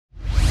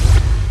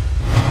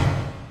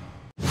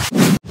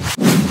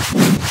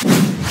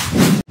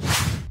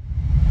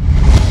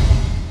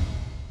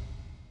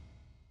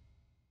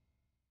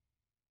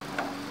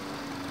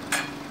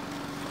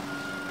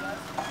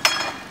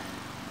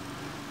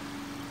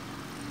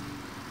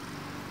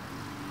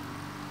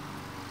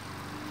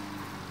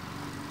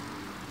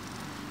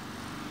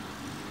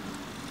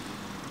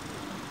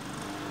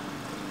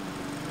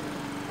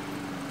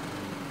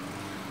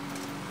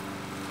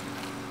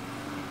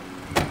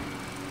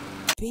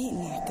beat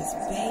knockers,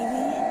 baby.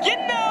 You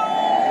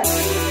know.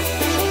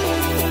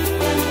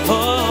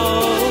 Oh,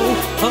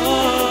 oh,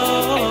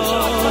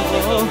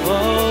 oh,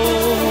 oh.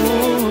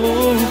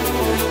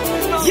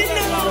 You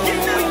know.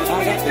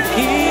 I got the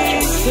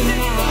keys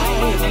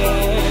tonight.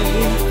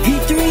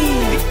 V3.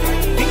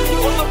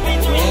 You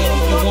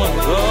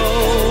wanna go?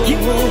 You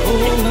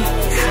baby.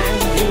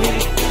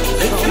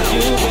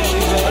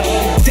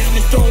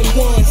 Diamond throwing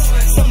ones,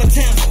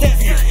 summertime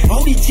stunting.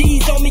 All these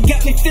G's on me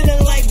got me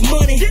feeling like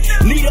money.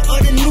 Leader of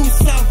the new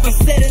South, I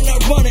said it, I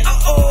run it.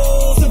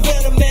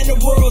 Savannah man, the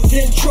world's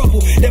in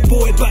trouble. That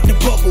boy about to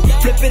bubble,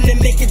 flipping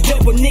and make it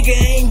double. Nigga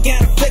ain't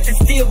got a flex and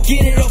still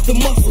get it off the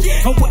muscle.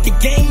 I'm with the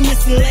game,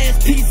 missing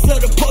last piece of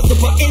the puzzle.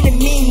 By any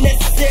means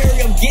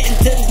necessary, I'm getting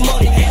to this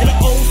money. And an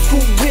old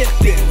school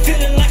whipping,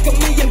 feeling like $1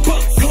 million.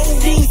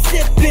 Codeine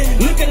sipping,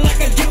 looking like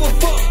I give a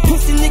fuck.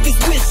 Pussy niggas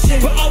wishing,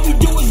 but all we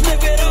do is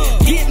live it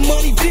up. Get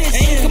money, bitch.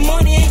 Ain't the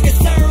money, ain't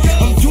concerned.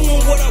 I'm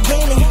doing what I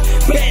wanna.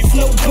 Bass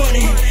no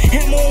bunny.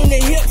 Hammer on the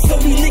hip, so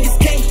these niggas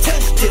can't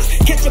touch this.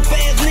 Catch a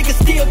fast nigga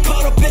still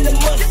caught up in the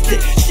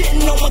mustard.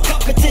 Shitting on my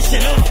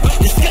competition,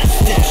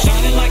 disgusting.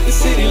 Shining like the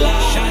city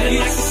light, shining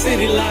like the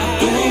city light.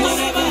 Doing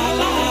whatever I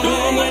like,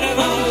 doing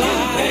whatever I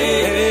like.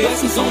 Hey,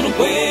 blessings on the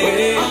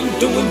way. I'm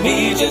doing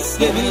me, just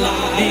living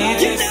life,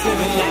 just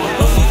living life.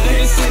 Through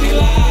the city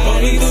light,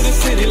 only through the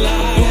city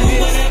light. Doing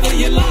whatever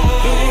you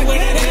like, doing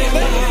whatever you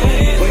like.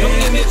 Don't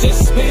let me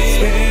just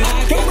spin.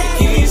 I got the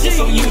keys, it's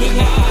on you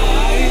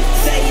tonight.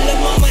 Say, lil'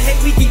 mama, hey,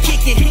 we can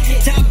kick it.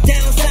 Top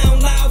down,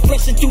 sound loud,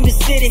 rushing through the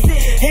city.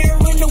 Hair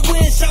in the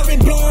wind, shouting,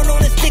 blowing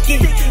on a sticky.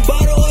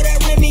 Bottle of that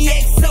Remy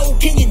XO,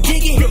 can you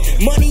dig it?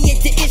 Money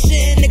ain't the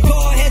issue, and the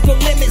car has no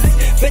limits.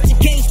 Bet you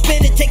can't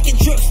spend it, taking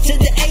trips to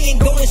the A and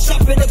going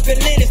shopping up in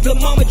Lennox. Lil'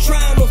 mama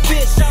trying to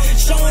fish,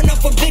 showing up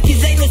for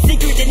Vickies, ain't no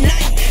secret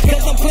tonight.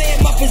 Cause I'm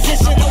playing my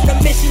position on the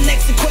mission,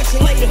 next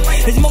question later.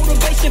 It's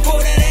motivation for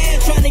that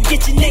ass, trying to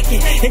get you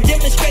naked. And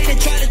demonstrating,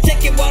 try to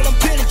take it while I'm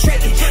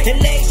penetrating. And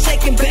legs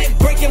shaking, back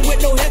breaking with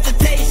no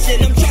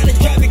hesitation. I'm trying to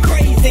drive it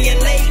crazy, and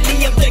lately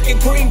I'm thinking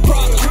green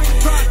products.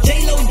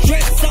 J-Lo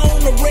dress on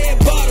the red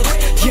bottles.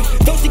 Yeah,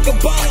 Dolce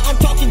Gabbana, I'm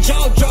talking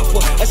jaw dropper.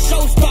 A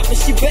showstopper,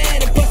 she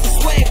bad and plus a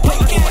swag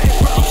proper.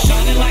 I'm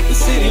shining like the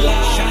city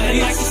light,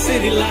 shining like the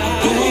city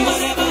light. Doing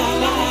whatever I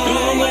like,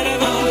 doing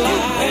whatever I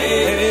like.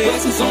 Hey,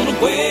 blessings on the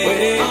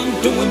way.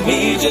 I'm doing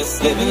me,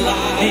 just living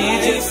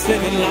life, just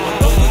living life.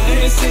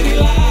 Through the city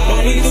light,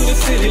 only through the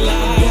city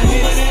light.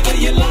 Doing whatever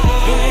you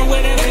like, doing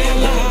whatever you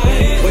like.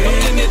 Don't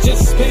let me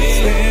just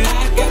spin. I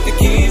got the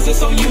keys,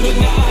 it's on you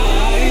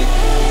tonight.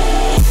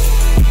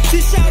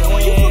 See, shout out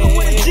when you fucking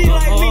with a G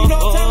like me, no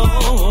time.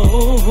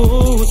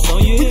 It's on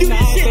you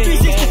tonight,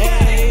 baby.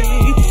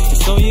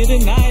 It's on you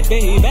tonight,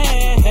 baby.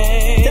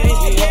 Tell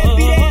all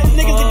deadbeat ass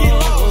niggas to get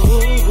lost.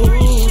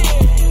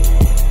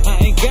 I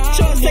ain't got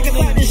Tryna take us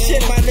out this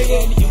shit, my nigga.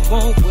 You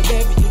want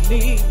whatever you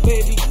need,